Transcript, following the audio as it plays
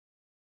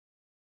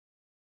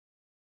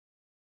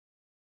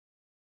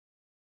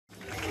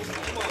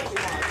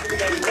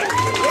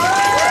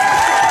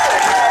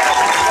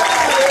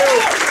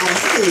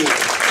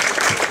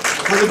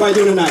everybody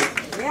doing tonight?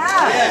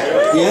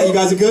 Yeah. Yeah, you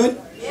guys are good?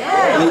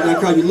 Yeah. Late night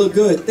crowd, you look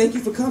good. Thank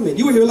you for coming.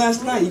 You were here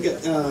last night. You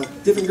got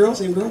different girl,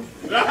 same girl?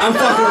 I'm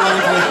fucking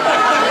around.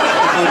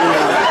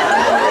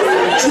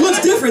 She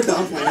looks different though.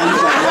 I'm playing.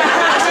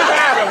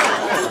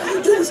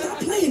 Dude, stop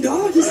playing,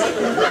 dog.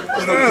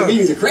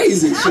 Comedians are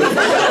crazy. Shit.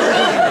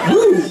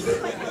 Woo.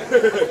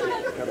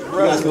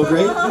 You guys feel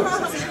great?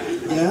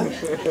 Yeah?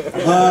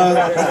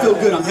 I feel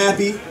good. I'm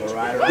happy.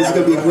 This is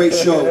going to be a great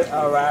show.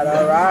 All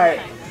right.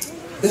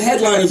 The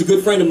headliner is a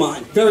good friend of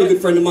mine. Very good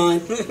friend of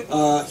mine.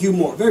 Hugh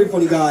Moore. Very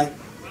funny guy.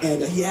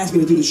 And he asked me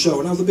to do the show.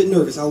 And I was a bit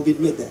nervous. I'll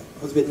admit that.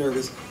 I was a bit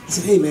nervous. I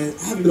said, hey, man,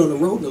 I haven't been on the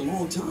road in a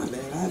long time,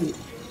 man. I haven't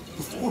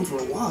performed for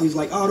a while. He was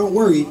like, oh, don't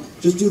worry.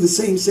 Just do the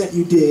same set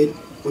you did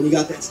when you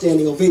got that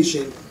standing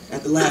ovation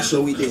at the last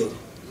show we did.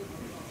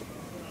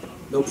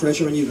 No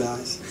pressure on you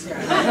guys.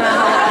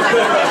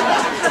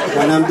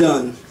 When I'm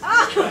done.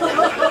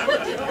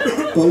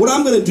 But what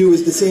I'm going to do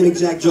is the same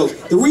exact jokes.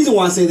 The reason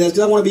why I say that is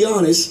because I want to be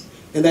honest,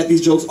 and that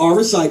these jokes are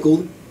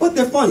recycled, but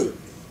they're funny.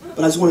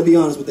 But I just want to be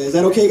honest with that. Is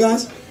that okay,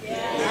 guys?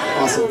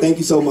 Yeah. Awesome. Thank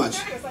you so much.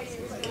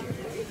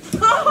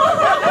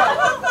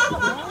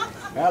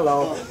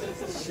 Hello. Oh,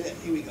 shit.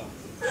 Here we go.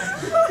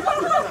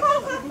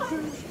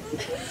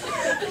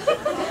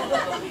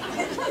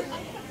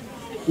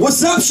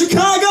 What's up,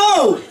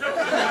 Chicago?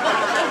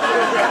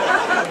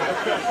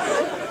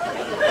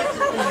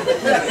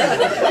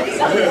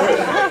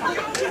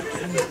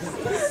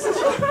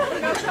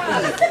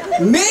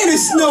 Man,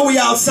 it's snowy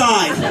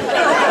outside.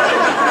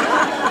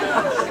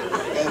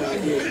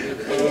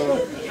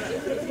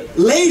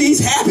 Ladies,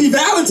 happy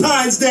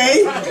Valentine's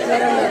Day.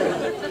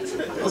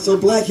 Also,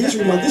 Black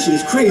History Month, this shit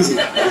is crazy.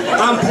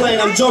 I'm playing,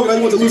 I'm joking, I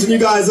just want to loosen you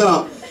guys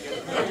up.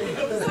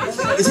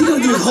 Is he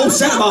gonna do his whole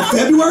set about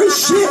February?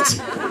 Shit.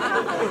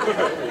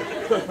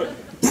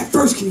 That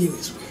first communion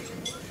is weird.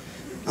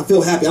 I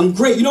feel happy. I'm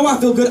great. You know why I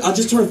feel good? I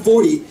just turned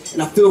 40,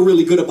 and I feel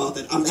really good about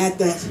that. I'm at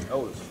that.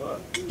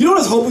 You know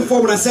what I was hoping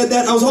for when I said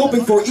that? I was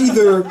hoping for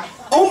either,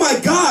 oh my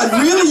God,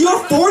 really?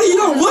 You're 40? You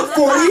don't look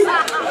 40.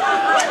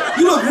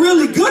 You look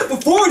really good for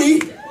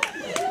 40.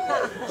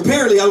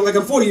 Apparently, I look like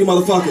I'm 40, you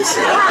motherfuckers.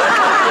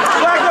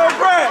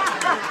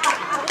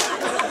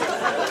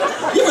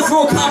 You ever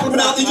throw a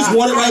compliment out there, you just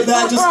want it right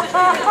back? You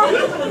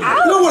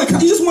don't want to,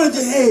 you just want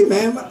to, hey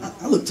man,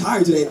 I look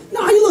tired today.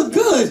 No, you look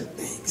good.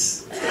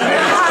 Thanks.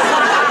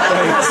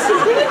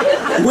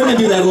 Women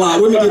do that a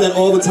lot. Women do that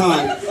all the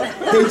time.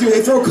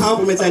 They throw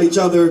compliments at each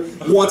other,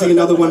 wanting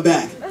another one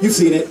back. You've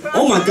seen it.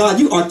 Oh my God,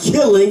 you are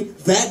killing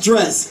that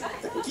dress.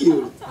 Thank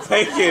you.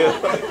 Thank you.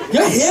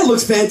 Your hair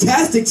looks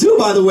fantastic too,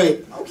 by the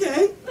way.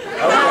 Okay.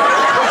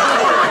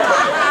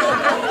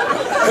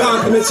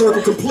 Compliment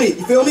circle complete.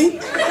 You feel me?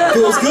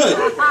 Feels good.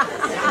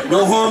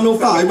 No harm, no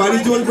foul.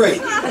 Everybody's doing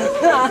great.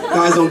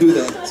 Guys don't do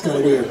that. It's kind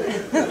of weird.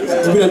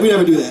 We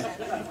never do that.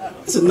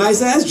 It's a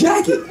nice ass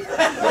jacket.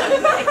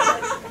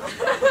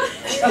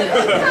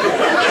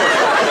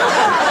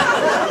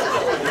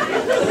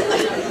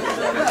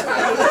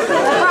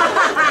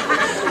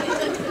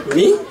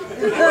 Me?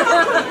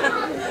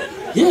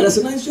 Yeah, that's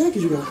a nice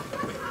jacket you got.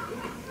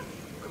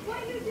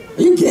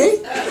 Are you gay?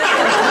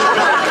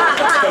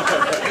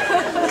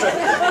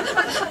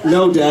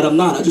 No, Dad, I'm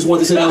not. I just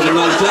wanted to say that was a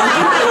nice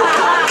jacket.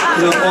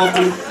 And I'm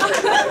often...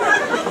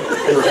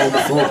 You're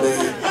homophobe,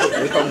 man.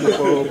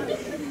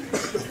 I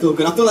feel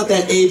good. I feel at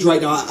that age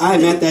right now. I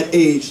am at that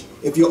age.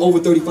 If you're over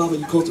 35 or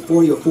you're close to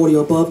 40 or 40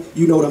 or above,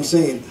 you know what I'm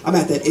saying. I'm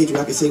at that age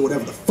where I can say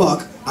whatever the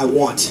fuck I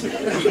want.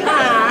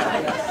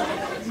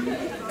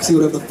 Say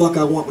whatever the fuck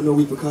I want with no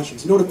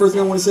repercussions. You know what the first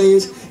thing I want to say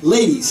is?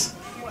 Ladies,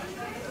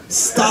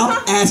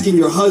 stop asking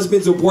your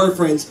husbands or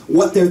boyfriends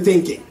what they're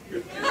thinking.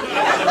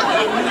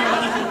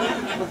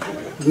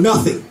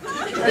 Nothing.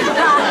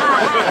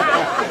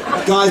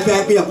 Guys,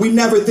 back me up. We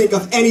never think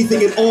of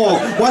anything at all.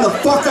 Why the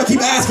fuck do I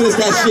keep asking us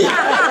that shit?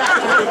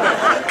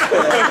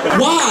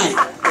 Why?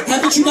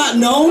 Haven't you not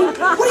known?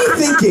 What are you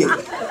thinking?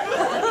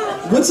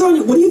 What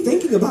are you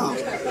thinking about?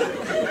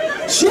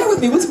 Share with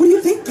me. What are you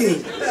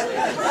thinking?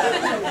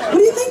 What are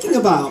you thinking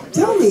about?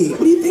 Tell me.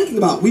 What are you thinking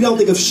about? We don't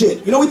think of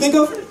shit. You know what we think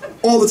of?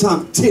 All the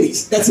time.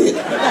 Titties. That's it.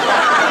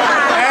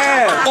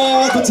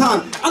 All the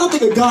time. I don't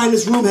think a guy in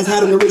this room has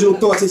had an original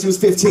thought since he was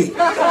 15.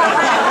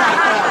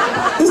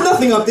 There's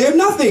nothing up there.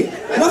 Nothing.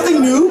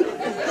 Nothing new.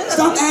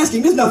 Stop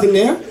asking. There's nothing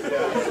there.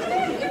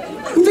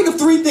 We think of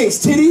three things.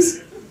 Titties.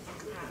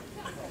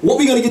 What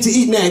we gonna get to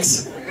eat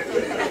next.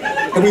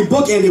 And we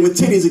bookend it with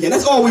titties again.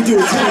 That's all we do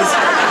is titties.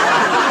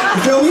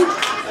 You feel me?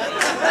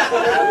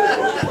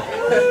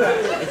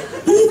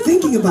 What are you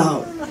thinking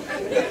about?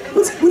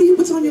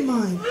 What's on your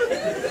mind?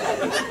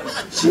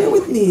 Share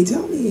with me.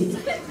 Tell me.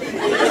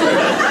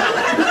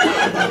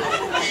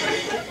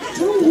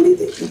 Tell me, what are you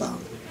thinking about?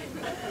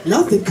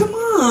 Nothing. Come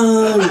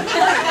on.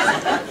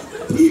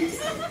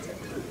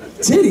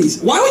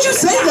 Titties. Why would you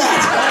say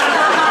that?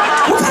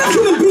 What kind of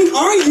human being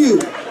are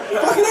you?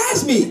 Fucking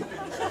ask me.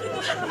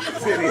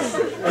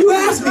 You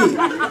asked me.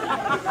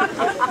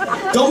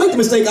 Don't make the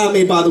mistake I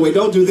made, by the way.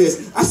 Don't do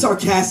this. I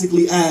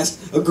sarcastically asked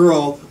a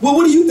girl, well,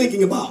 what are you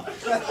thinking about?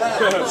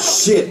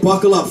 Shit,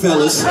 buckle up,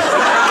 fellas.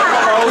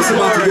 It's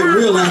about to get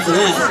real after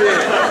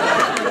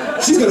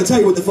that. She's gonna tell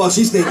you what the fuck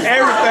she's thinking.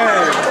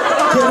 Everything.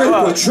 Get ready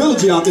for a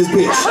trilogy out this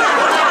bitch.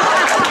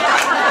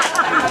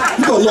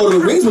 You thought Lord of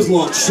the Rings was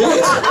long.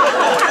 Shit.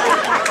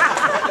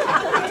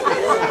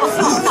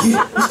 Fuck, you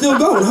still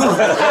going,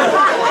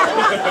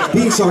 huh?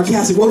 Being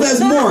sarcastic. Well, there's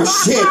more.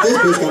 Shit, this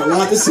bitch got a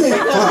lot to say.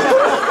 Fuck.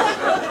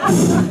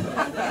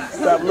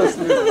 Stop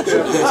listening.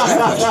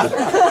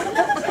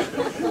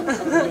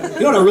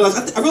 You know what I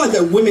realized? I realized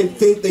that women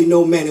think they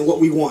know men and what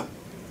we want.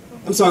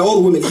 I'm sorry, all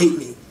the women hate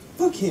me.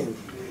 Fuck him.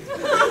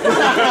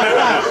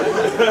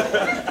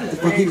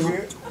 Fuck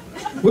you.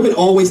 Women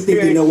always think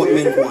they know what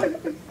men want.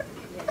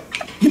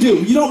 You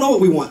do. You don't know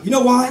what we want. You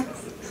know why?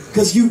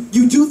 Because you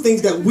do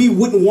things that we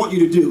wouldn't want you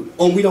to do,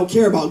 or we don't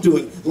care about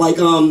doing, like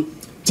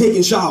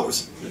taking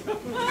showers,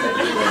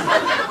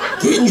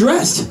 getting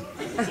dressed.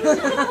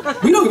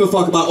 We don't give a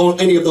fuck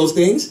about any of those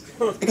things.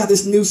 I got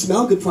this new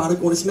smell good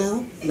product. Want to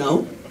smell?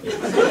 No. I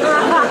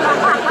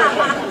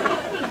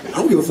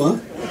don't give a fuck.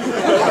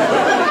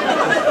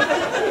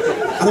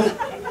 I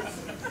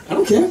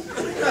don't care.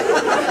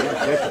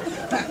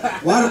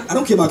 Why? I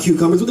don't care about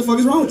cucumbers. What the fuck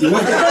is wrong with you?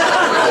 Why?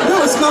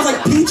 No, it smells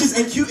like peaches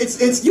and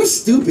you're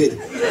stupid.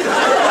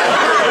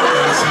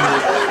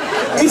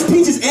 It's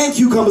peaches and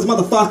cucumbers,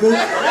 motherfucker.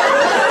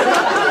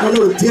 You don't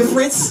know the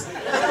difference?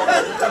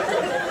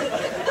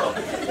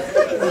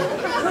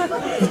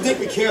 You think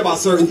we care about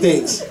certain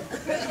things.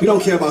 We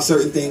don't care about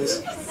certain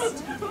things.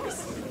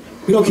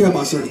 We don't care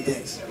about certain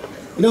things.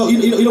 You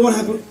know what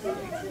happened?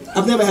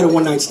 I've never had a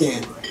one-night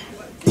stand.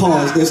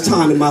 Pause, there's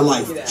time in my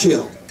life.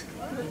 Chill.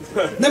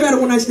 Never had a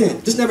one-night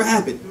stand. Just never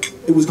happened.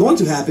 It was going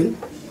to happen,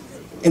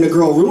 and a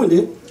girl ruined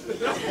it.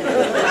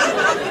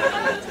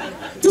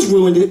 Just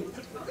ruined it.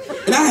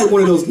 And I had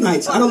one of those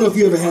nights. I don't know if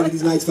you ever had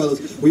these nights, fellas,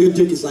 where your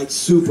dick is like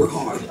super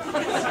hard.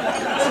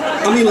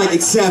 I mean like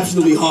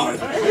exceptionally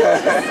hard.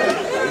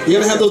 You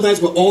ever have those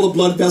nights where all the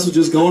blood vessels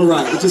just going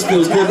right? It just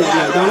feels good that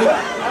night, don't it?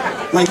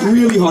 Like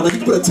really hard. Like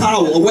you put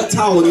a wet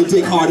towel on your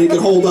dick hard and it can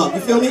hold up.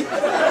 You feel me?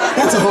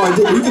 That's a hard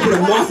dick. You can put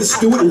a Martha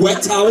Stewart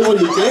wet towel on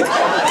your dick.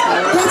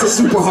 That's a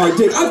super hard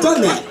dick. I've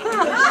done that.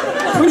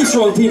 Pretty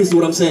strong penis is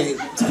what I'm saying.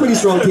 It's a pretty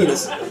strong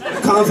penis.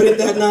 Confident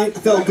that night. I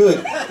felt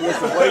good.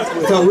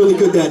 I felt really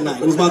good that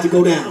night. It was about to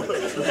go down.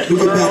 We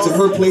get back to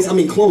her place. I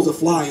mean, clothes are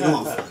flying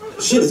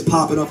off. Shit is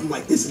popping up. I'm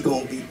like, this is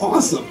going to be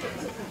awesome.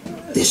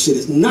 This shit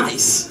is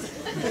nice.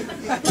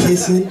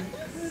 Kissing.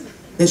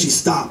 Then she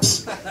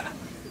stops.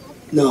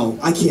 No,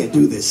 I can't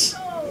do this.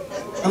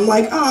 I'm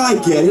like, I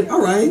get it.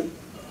 All right.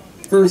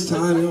 First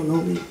time, you don't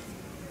know me.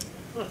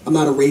 I'm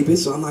not a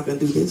rapist, so I'm not going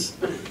to do this.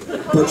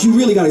 But you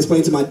really got to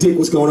explain to my dick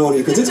what's going on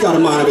here, because it's got a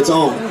mind of its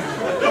own.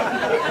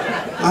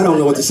 I don't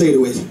know what to say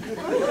to it.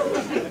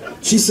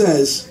 She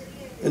says,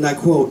 and I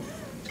quote,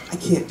 I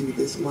can't do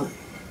this,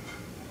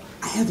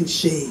 I haven't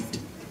shaved,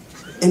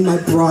 and my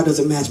bra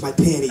doesn't match my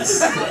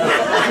panties.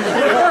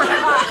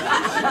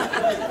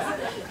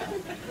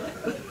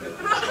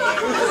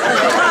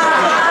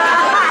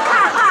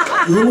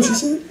 You hear what she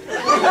said?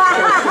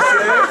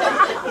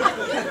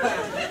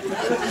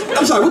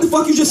 I'm sorry, what the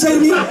fuck you just say to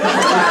me?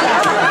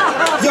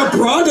 Your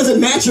bra doesn't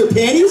match your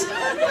panties?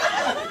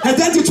 Has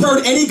that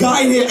deterred any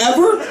guy in here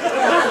ever?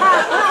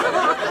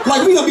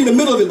 Like, we gonna be in the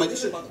middle of it, like,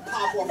 this shit about to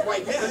pop off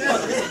right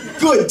now.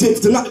 Good dick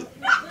tonight.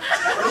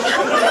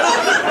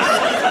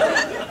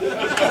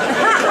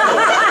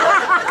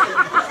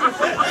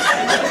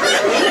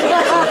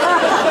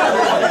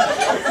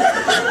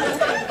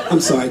 I'm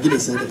sorry, give me a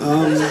second.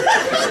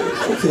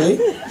 Okay.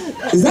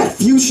 Is that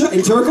fuchsia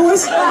and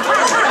turquoise?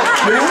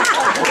 Yeah?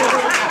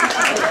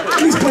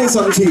 Let me explain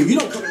something to you. You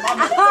don't come in my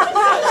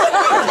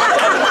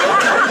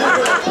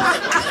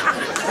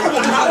I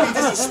will not be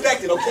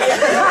disrespected, okay?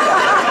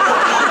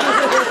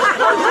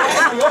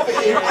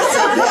 I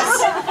said yes.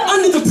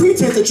 Under the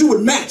pretense that you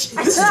would match.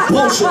 This is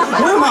bullshit.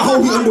 Where my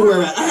holy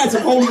underwear at? I had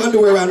some holy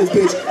underwear around this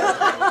bitch.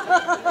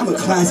 I'm a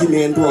classy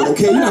man, bro,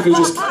 okay? You're not gonna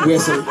just wear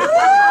some...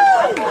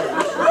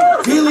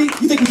 Really?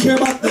 You think we care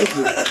about that? Thank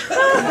you.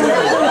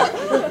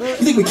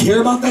 You think we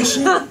care about that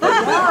shit?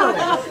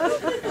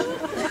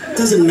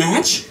 Does it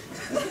match?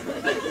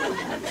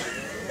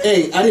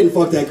 Hey, I didn't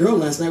fuck that girl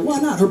last night. Why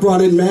not? Her bra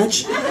didn't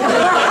match.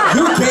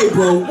 You're gay,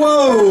 bro.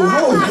 Whoa,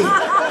 holy.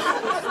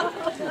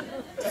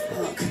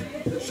 Fuck.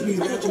 She needs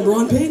matching bra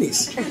and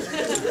panties.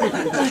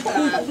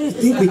 You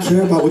think we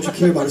care about what you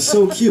care about? It's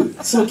so cute.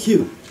 It's so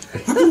cute.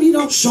 How come you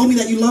don't show me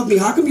that you love me?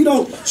 How come you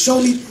don't show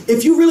me...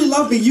 If you really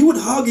love me, you would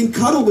hug and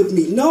cuddle with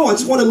me. No, I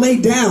just want to lay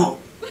down.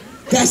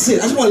 That's it.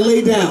 I just want to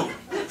lay down.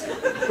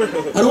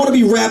 I don't want to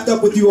be wrapped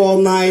up with you all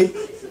night.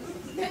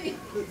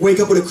 Wake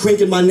up with a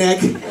crink in my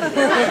neck.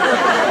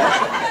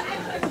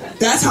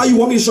 That's how you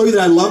want me to show you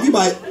that I love you?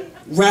 By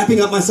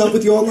wrapping up myself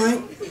with you all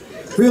night?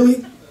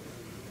 Really?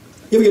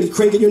 You ever get a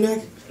crink in your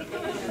neck?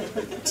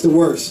 It's the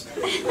worst.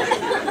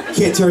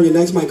 Can't turn your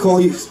neck. Somebody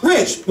call you.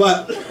 Rich,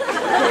 but...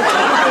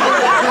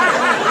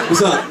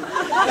 What's up?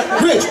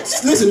 Rich,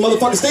 listen,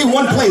 motherfucker, stay in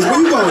one place. Where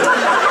you going?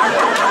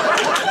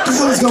 What the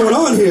hell is going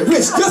on here?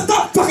 Rich, just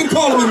stop fucking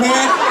calling me,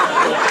 man.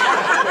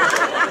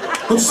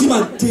 Don't you see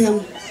my damn...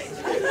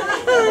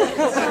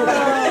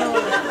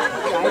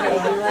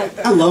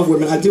 I love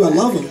women, I do, I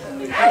love them.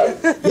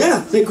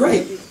 Yeah, they're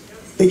great.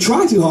 They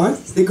try too hard,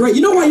 they're great.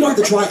 You know why you don't have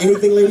to try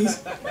anything,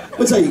 ladies?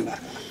 I'll tell you.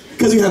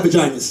 Because you have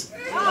vaginas.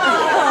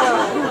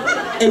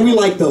 And we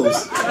like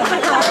those.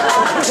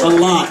 A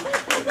lot.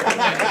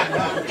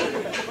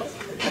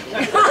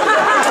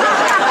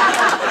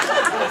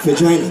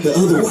 Vagina, the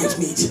other white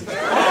meat.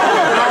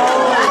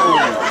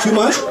 Too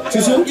much?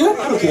 Too soon? Yeah,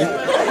 I don't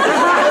care.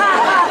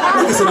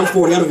 Like I said, I'm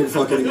 40, I don't give a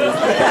fuck anymore.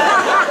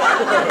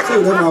 Say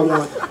whatever I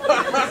want.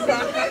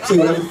 Say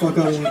whatever the fuck I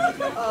want.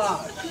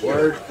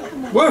 Word.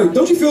 Word.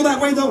 Don't you feel that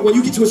way, though, when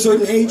you get to a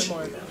certain age?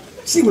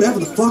 Say whatever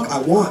the fuck I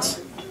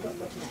want.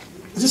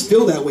 I just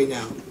feel that way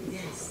now.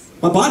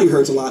 My body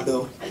hurts a lot,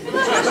 though.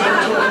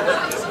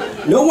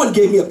 No one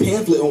gave me a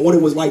pamphlet on what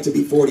it was like to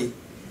be 40.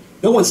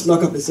 No one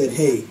snuck up and said,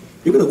 hey,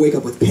 you're gonna wake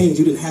up with pains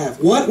you didn't have.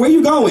 What? Where are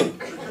you going? You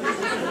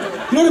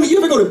know what I mean? You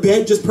ever go to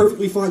bed just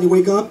perfectly fine, you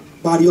wake up,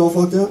 body all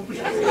fucked up?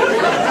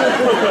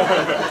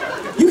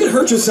 You can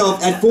hurt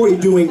yourself at 40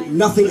 doing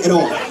nothing at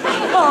all.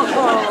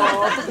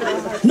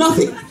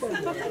 Nothing.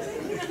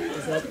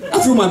 I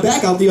threw my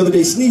back out the other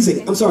day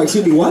sneezing. I'm sorry,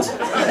 excuse me, what? You're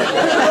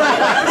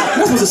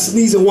not supposed to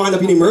sneeze and wind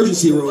up in the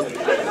emergency room.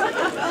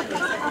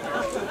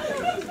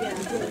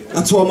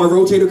 I tore my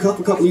rotator cuff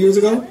a couple of years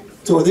ago.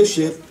 Tore this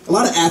shit. A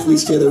lot of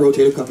athletes tear their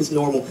rotator cuff. It's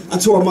normal. I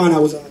tore mine. I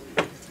was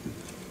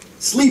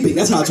sleeping.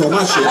 That's how I tore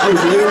my shit. I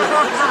was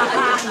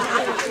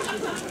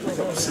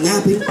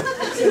laying, snapping.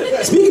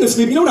 Speaking of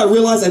sleep, you know what I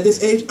realized at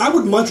this age? I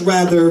would much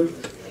rather,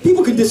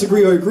 people can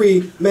disagree or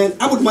agree, man,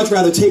 I would much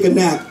rather take a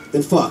nap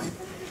than fuck.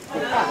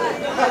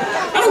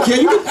 I don't care.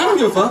 I don't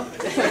give a fuck.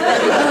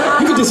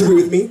 You can disagree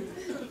with me.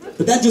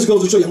 But that just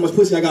goes to show you how much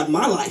pussy I got in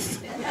my life.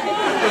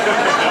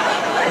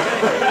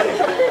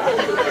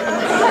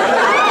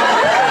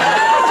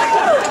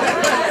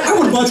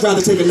 Much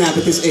rather take a nap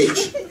at this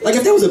age. Like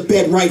if there was a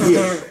bed right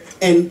here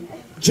and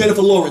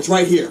Jennifer Lawrence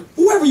right here,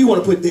 whoever you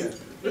want to put there,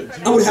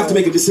 I would have to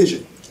make a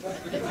decision.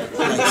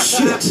 Like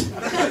shit.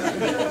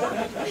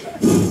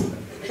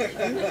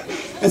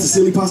 That's a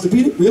silly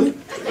Posturepedic? Really?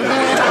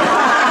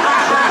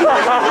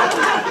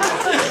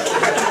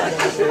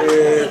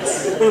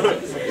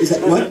 Is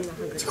that what?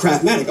 It's a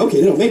Craftmatic.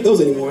 Okay, they don't make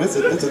those anymore. That's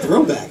a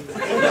throwback.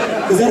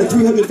 Is that a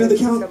 300 feather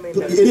count?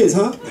 It is,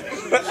 huh?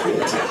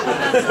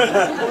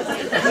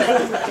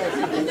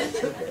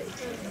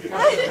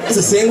 There's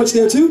a sandwich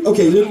there too?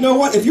 Okay, you know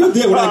what? If you're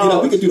there when I get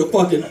up, we can do the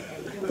fucking...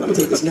 I'm gonna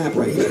take this nap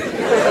right here.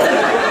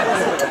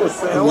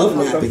 I love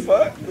napping.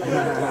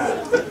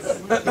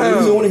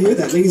 Ladies don't want to hear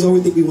that. Ladies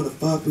always think we want to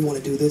fuck, we want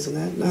to do this and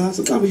that. Nah,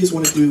 sometimes we just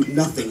want to do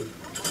nothing.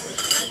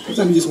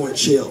 Sometimes we just want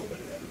to chill.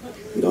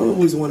 We don't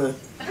always want to...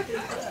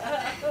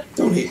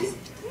 Don't hate me.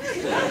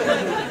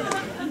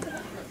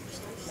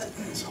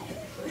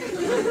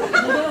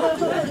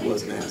 He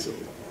was an asshole.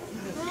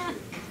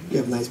 You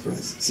have nice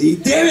breasts. See?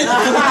 Damn it!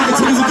 I'm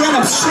gonna get again.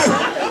 I'm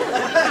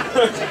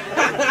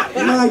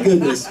shit. My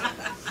goodness.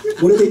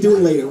 What are they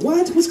doing later?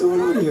 What? What's going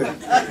on here?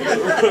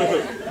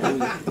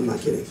 I'm not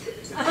kidding.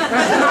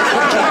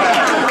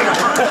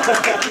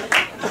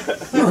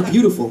 You are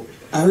beautiful.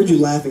 I heard you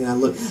laughing and I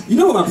looked. You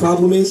know what my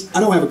problem is? I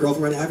don't have a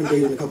girlfriend right now. I haven't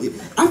dated in a couple of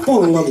years. I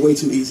fall in love way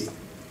too easy.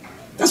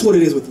 That's what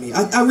it is with me.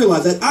 I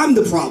realize that I'm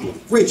the problem.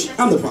 Rich,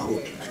 I'm the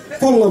problem. I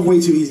fall in love way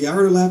too easy. I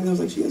heard her laughing. I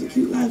was like, she has a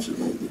cute laugh. She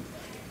might be.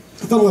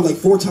 I fell in love like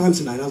 4 times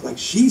tonight. I was like,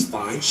 she's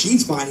fine,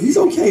 he's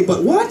okay,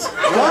 but what?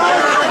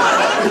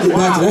 I'll get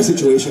back to that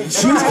situation.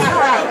 She's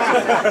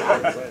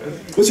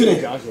What's your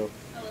name?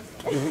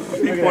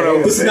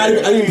 This is not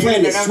even, I didn't even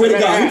plan this. Swear to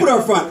God. Who put her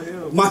up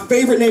front? My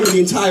favorite name in the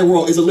entire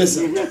world is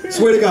Alyssa.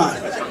 Swear to God.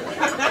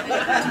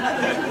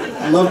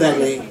 I love that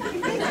name.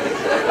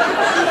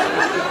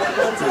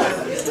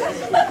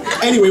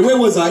 Anyway, where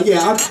was I?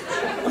 Yeah,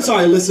 I'm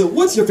sorry, Alyssa.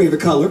 What's your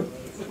favorite color?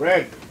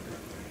 Red.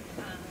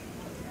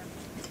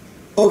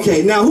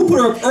 Okay, now who put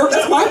her up?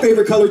 That's my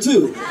favorite color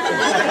too.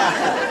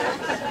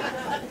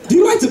 Do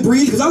you like to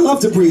breathe? Because I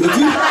love to breathe. If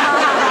you,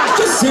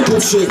 just simple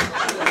shit.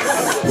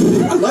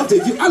 I love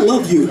it. I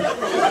love you.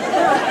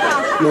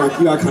 You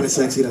are kind of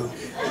sexy though.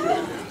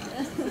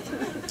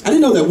 I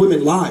didn't know that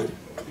women lied.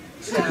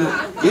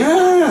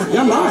 Yeah,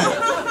 I lied.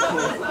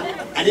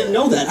 I didn't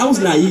know that. I was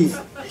naive.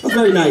 I was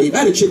very naive. I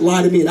had a chick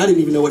lie to me and I didn't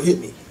even know what hit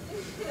me.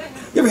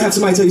 You ever have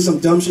somebody tell you some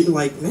dumb shit and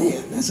you're like,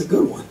 man, that's a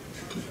good one.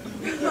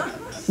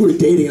 We were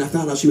dating and I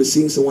found out she was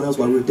seeing someone else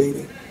while we were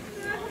dating.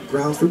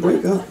 Grounds for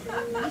breakup.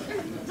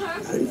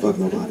 I didn't fuck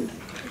nobody.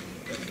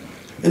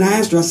 And I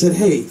asked her, I said,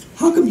 hey,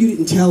 how come you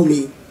didn't tell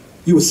me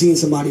you were seeing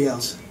somebody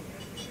else?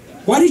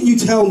 Why didn't you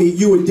tell me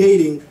you were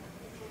dating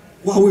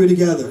while we were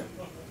together?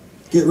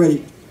 Get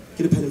ready.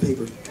 Get a pen and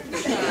paper.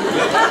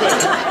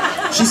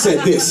 She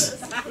said this.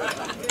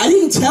 I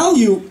didn't tell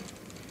you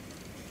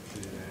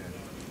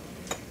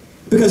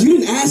because you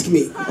didn't ask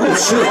me. Oh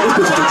shit, this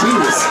bitch is a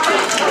genius.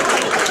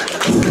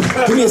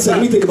 Give me a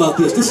second, let me think about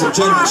this. This is some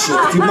gentleman shit.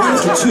 If you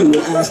minus the 2 and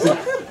ask them,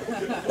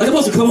 like I'm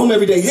supposed to come home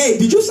every day, hey,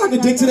 did you suck a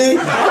dick today?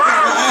 I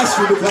asked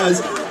you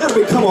because that'll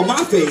be come on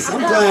my face. I'm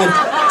glad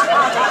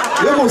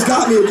You almost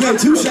got me again.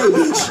 Touche,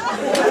 bitch.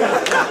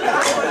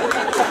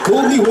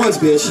 Fooled me once,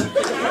 bitch.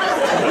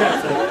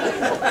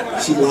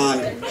 She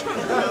lied.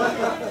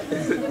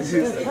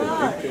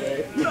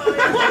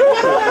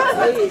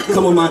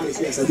 Come on, Marcus.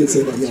 Yes, I did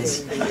say that,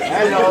 yes.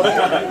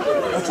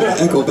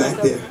 Echo back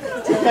there.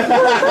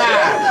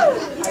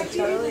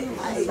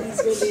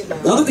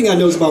 The other thing I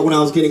noticed about when I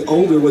was getting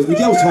older was,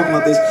 Miguel was talking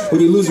about this,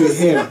 when you lose your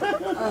hair.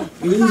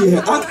 When you lose your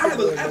hair, I have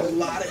a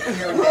lot of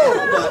hair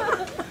now, but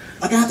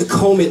like I have to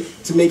comb it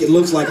to make it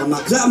look like I'm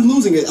not, because I'm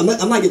losing it. I'm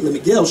not getting the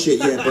Miguel shit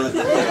yet, but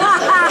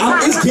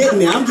it's getting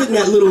there. I'm getting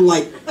that little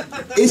like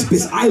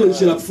Ispis Island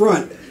shit up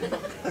front.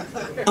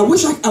 I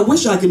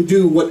wish I can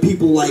do what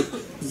people like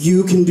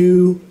you can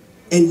do,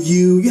 and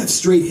you have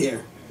straight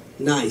hair.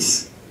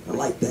 Nice. I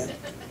like that.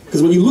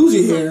 Because when you lose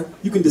your hair,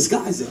 you can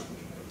disguise it.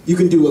 You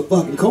can do a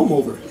fucking comb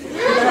over.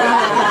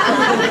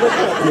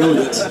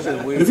 Brilliant.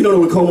 And if you don't know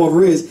what a comb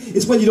over is,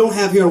 it's when you don't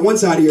have hair on one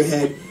side of your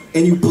head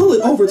and you pull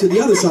it over to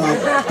the other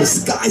side,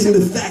 disguising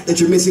the fact that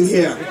you're missing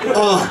hair.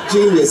 Oh,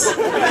 genius.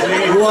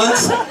 What?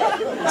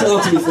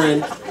 Talk to me,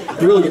 friend.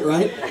 Brilliant,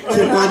 right?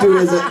 Cannot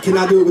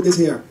do it with this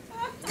hair.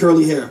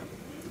 Curly hair.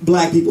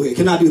 Black people hair.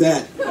 Cannot do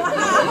that.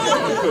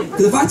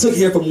 Because if I took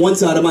hair from one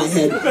side of my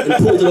head and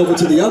pulled it over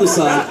to the other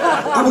side,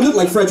 I would look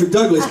like Frederick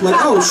Douglass. Like,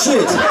 oh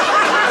shit.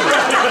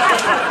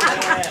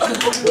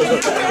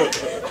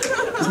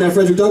 Isn't that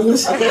Frederick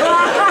Douglass?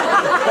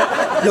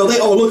 No, they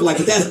all look like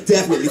it. That's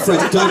definitely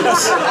Frederick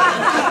Douglass.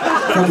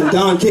 Fucking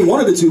Don King, one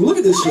of the two. Look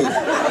at this shit.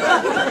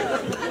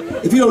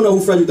 If you don't know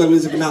who Frederick Douglass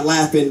is, if you're not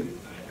laughing,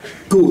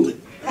 Google it.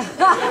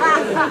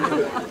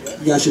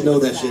 You guys should know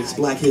that shit. It's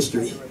Black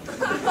history.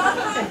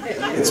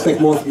 Expect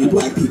more from you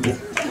black people.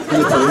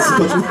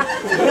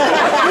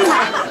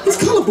 He's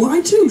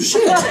colorblind too,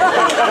 shit.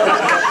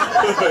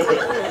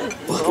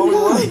 Fucking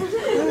lie.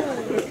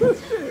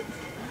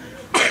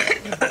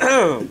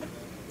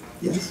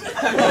 Yes.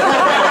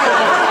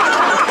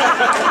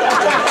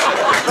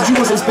 Did you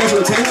want some special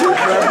attention?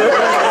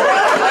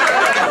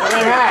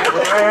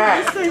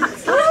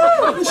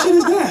 What shit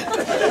is that?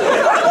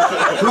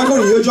 Can I go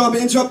to your job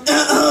and interrupt?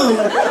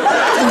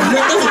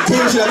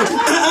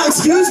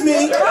 Excuse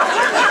me,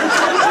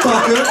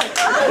 fucker.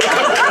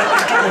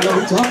 I don't know who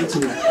you're talking to.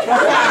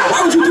 Why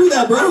would you do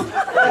that, bro?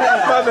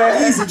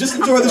 Easy, just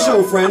enjoy the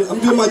show, friend. I'm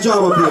doing my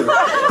job up here.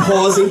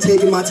 Pausing,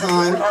 taking my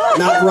time,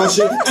 not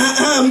rushing.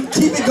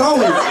 Keep it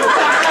going.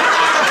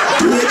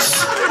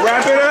 Bitch.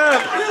 Wrap it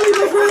up. Really,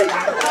 my friend?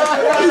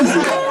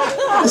 Easy.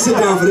 Let's sit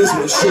down for this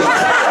one, shit.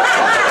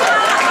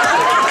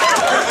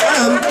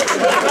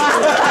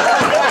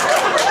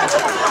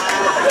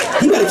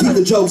 You better keep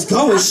the jokes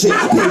going, shit.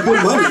 I pay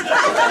good money.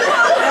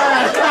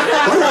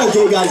 Why do all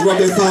gay guys rub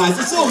their thighs?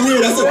 It's so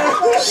weird. I said,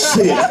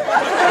 shit.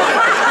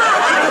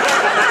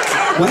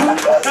 Well,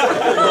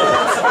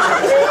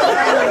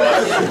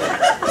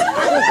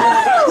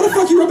 what the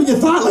fuck you rubbing your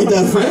thigh like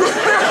that, friend? What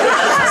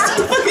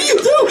the fuck are you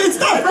doing?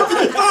 Stop rubbing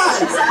your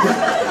thighs.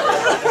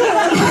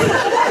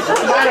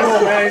 Idaho,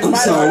 man. I'm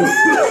sorry.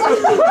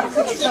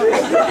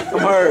 I'm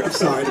hurt. I'm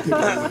sorry to pick on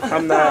you.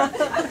 I'm not.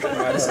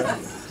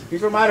 He's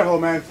from Idaho,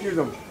 man. Excuse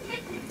him.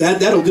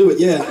 That'll do it,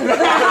 yeah.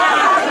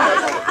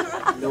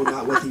 No,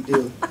 not what he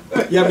do.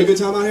 You having a good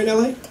time out here in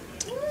LA?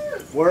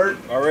 Word.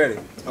 Already.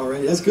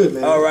 Alright, that's good,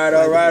 man. All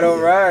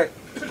right.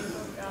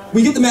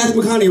 We get the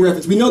Matthew McConaughey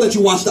reference. We know that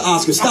you watched the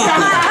Oscars. Stop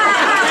that.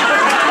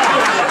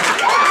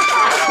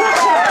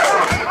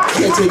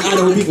 Can't take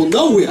Idaho people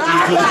nowhere.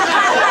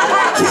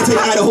 Can't take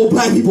Idaho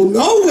black people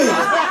nowhere.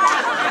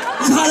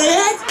 This is how they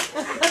act?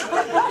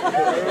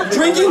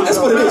 Drinking? That's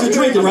what it is. You're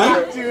drinking,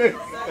 right?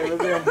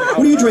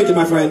 What are you drinking,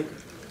 my friend?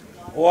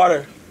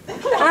 Water.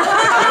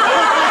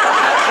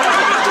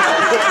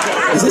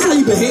 Is this how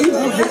you behave? I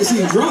don't hate to see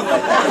you drunk.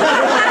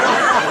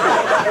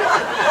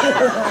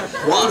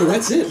 Water,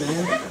 that's it,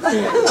 man.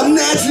 I'm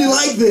naturally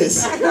like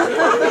this.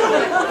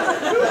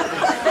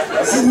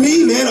 This is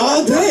me, man,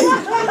 all day.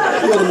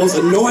 You're the most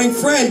annoying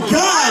friend.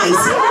 Guys!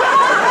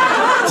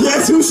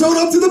 Guess who showed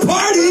up to the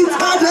party?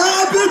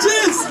 Ta-da,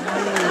 bitches!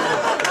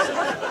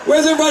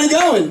 Where's everybody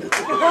going?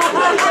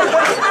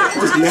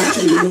 Just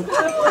naturally, you know.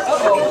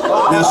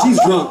 Now she's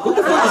drunk. What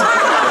the fuck is...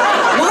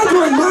 Why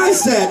during my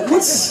set?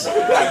 What's...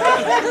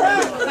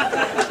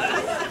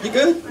 You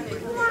good?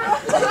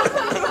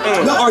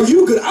 No, are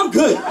you good? I'm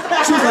good.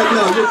 She was like,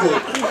 no, you're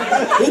good.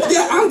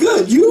 Yeah, I'm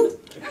good. You?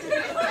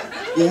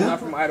 Yeah? I'm not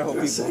from Idaho,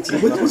 people. Sexy.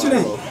 What's your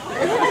name?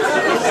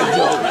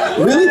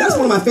 Really? That's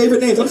one of my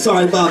favorite names. I'm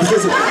sorry, Bob.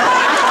 Shit.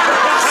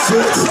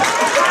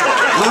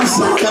 I'm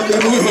sorry. I'm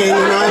leaving you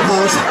hanging. I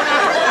apologize.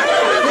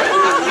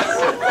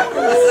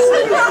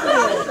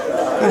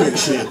 I ain't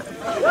shit.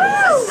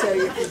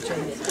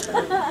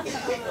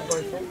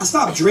 I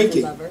stopped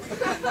drinking.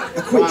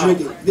 I quit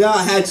drinking. Yeah,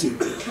 I had to.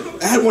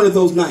 I had one of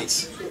those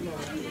nights.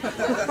 You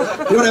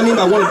know what I mean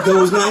by one of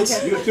those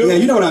nights? Yeah,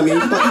 you know what I mean. You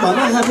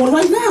might have one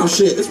right now.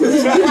 Shit, that's what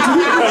this is.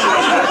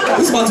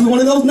 It's about to be one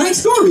of those night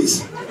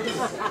stories.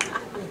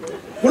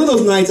 One of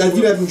those nights, if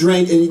you haven't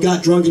drank and you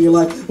got drunk in your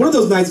life, one of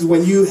those nights is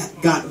when you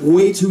got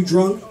way too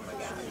drunk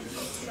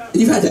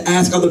You've had to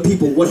ask other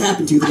people what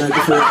happened to you the night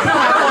before.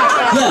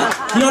 Yeah,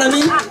 you know what I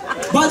mean?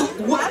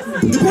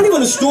 Depending on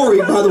the story,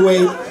 by the way,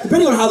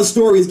 depending on how the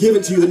story is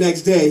given to you the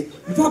next day,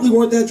 you probably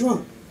weren't that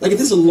drunk. Like if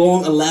this is a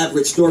long,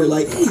 elaborate story,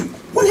 like, hey,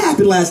 what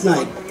happened last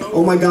night?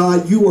 Oh my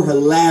God, you were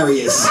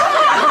hilarious.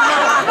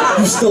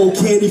 You stole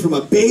candy from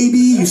a baby,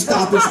 you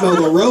stopped and smelled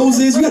the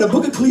roses, you had a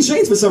book of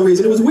cliches for some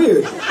reason, it was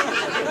weird.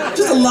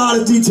 Just a lot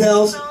of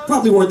details,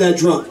 probably weren't that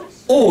drunk.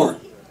 Or,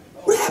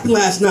 what happened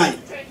last night?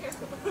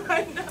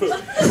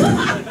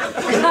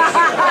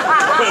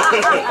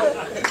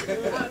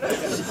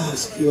 Oh,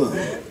 you are.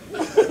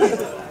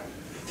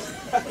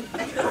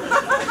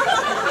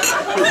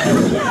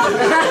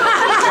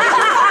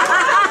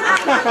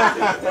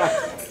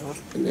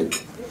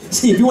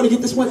 Steve, you want to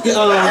get this one? Yeah,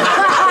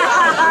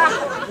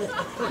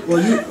 well,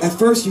 you at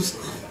first you.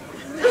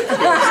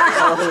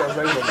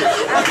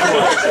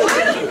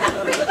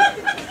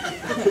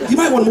 You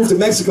might want to move to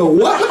Mexico.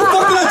 What the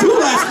fuck did I do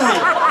last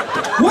night?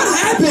 What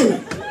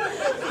happened?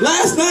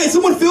 Last night,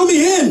 someone fill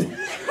me in.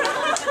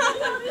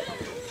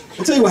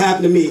 I'll tell you what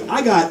happened to me.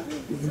 I got.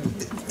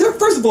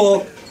 First of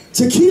all,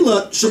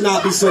 tequila should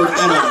not be served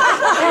at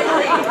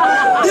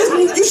all.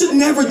 You should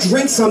never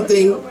drink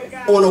something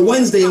on a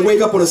Wednesday and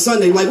wake up on a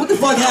Sunday. Like, what the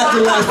fuck happened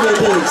in the last 4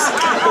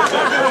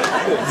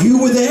 days? You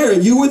were there,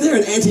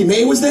 and Auntie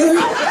May was there.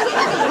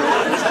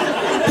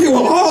 You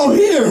were all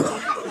here.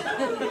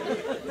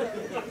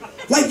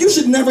 Like, you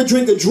should never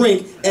drink a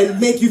drink and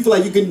make you feel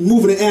like you can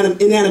move an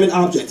inanimate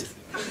object.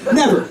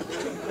 Never.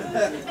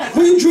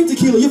 When you drink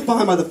tequila, you're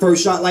fine by the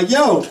first shot. Like,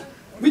 yo,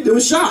 we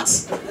doing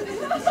shots.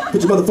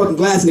 Put your motherfucking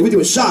glass in there. We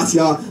doing shots,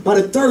 y'all. By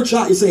the third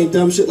shot, you're saying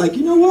dumb shit like,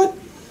 you know what?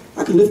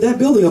 I could lift that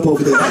building up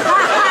over there.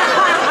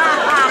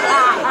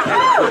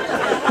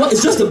 Well,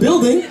 it's just a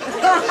building.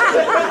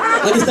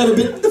 Like it's never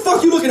been. What the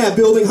fuck you looking at,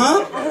 building,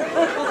 huh?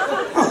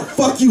 Oh,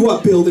 fuck you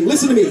up, building.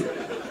 Listen to me.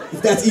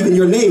 If that's even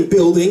your name,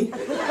 building.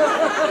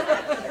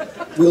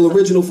 Real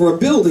original for a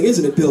building,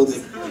 isn't it,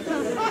 building?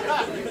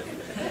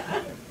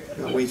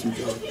 Not way too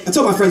drunk. I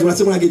tell my friends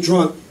when I get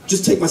drunk,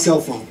 just take my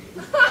cell phone.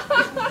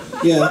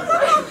 Yeah.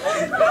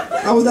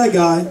 I was that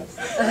guy.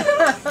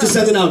 Just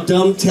sending out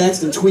dumb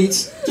texts and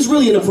tweets. Just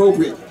really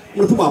inappropriate. I'm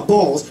gonna put my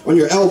balls on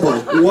your elbow.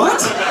 What?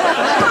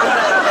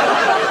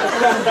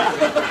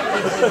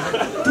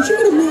 Did you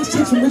get a mass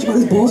text from Rich about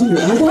his balls on your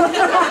elbow?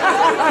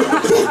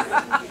 Yeah.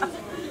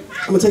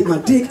 I'm gonna take my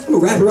dick, I'm gonna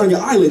wrap it around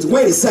your eyelids.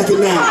 Wait a second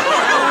now.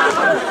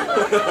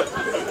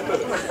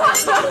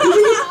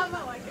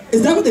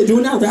 Is that what they're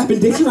doing now? Wrapping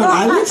dicks around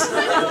eyelids?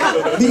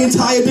 The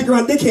entire dick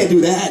around, they can't do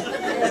that.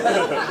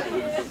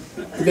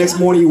 The next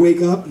morning you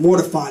wake up,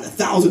 mortified,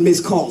 1,000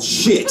 missed calls.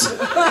 Shit.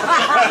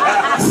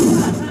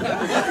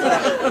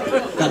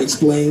 Gotta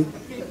explain.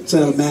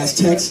 Send out a mass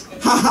text.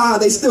 Haha,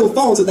 they still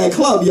phones at that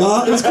club,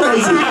 y'all. It's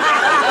crazy.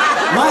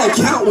 My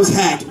account was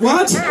hacked.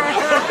 What?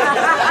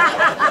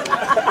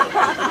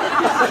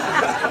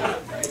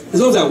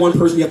 There's always that one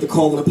person you have to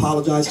call and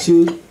apologize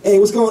to. Hey,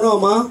 what's going on,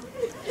 Ma?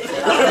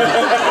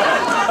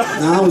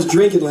 Nah, I was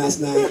drinking last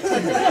night.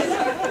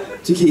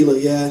 Tequila,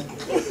 yeah.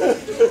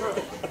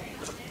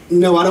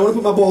 No, I don't want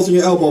to put my balls on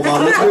your elbow,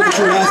 Mom. That's weird that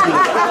you asked me.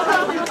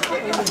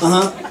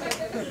 Uh-huh.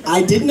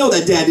 I didn't know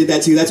that Dad did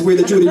that to you. That's weird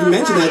that you didn't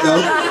mention that,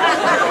 though.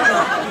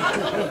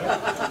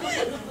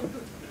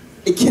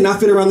 It cannot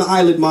fit around the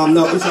eyelid, Mom.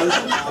 No, I'm sorry.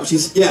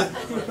 Yeah.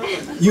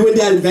 You and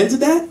Dad invented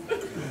that?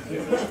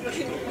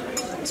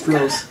 It's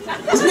gross.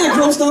 Isn't that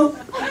gross, though?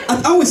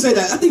 I always say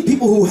that. I think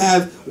people who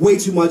have way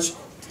too much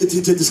to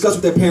discuss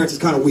with their parents is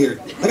kind of weird.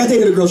 Like, I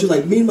dated a girl, she's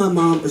like, me and my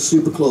mom are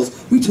super close.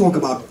 We talk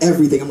about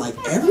everything. I'm like,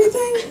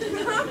 everything?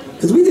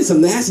 Because we did some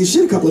nasty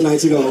shit a couple of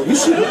nights ago. You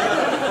should.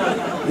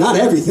 Not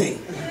everything.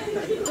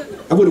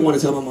 I wouldn't want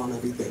to tell my mom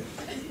everything.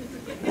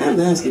 I'm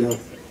nasty, though.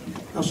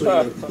 I'll show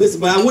you later. Listen,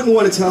 but I wouldn't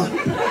want to tell.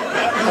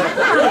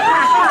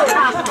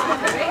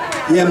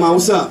 Yeah, Mom,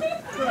 what's up?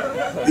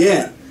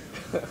 Yeah.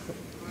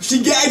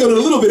 She gagged on it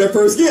a little bit at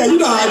first. Yeah, you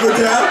know how I get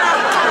down.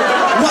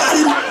 Well,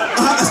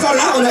 I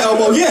started out on the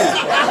elbow, yeah.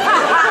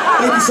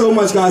 Thank you so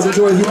much, guys.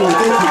 Enjoy the humor.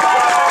 Thank you.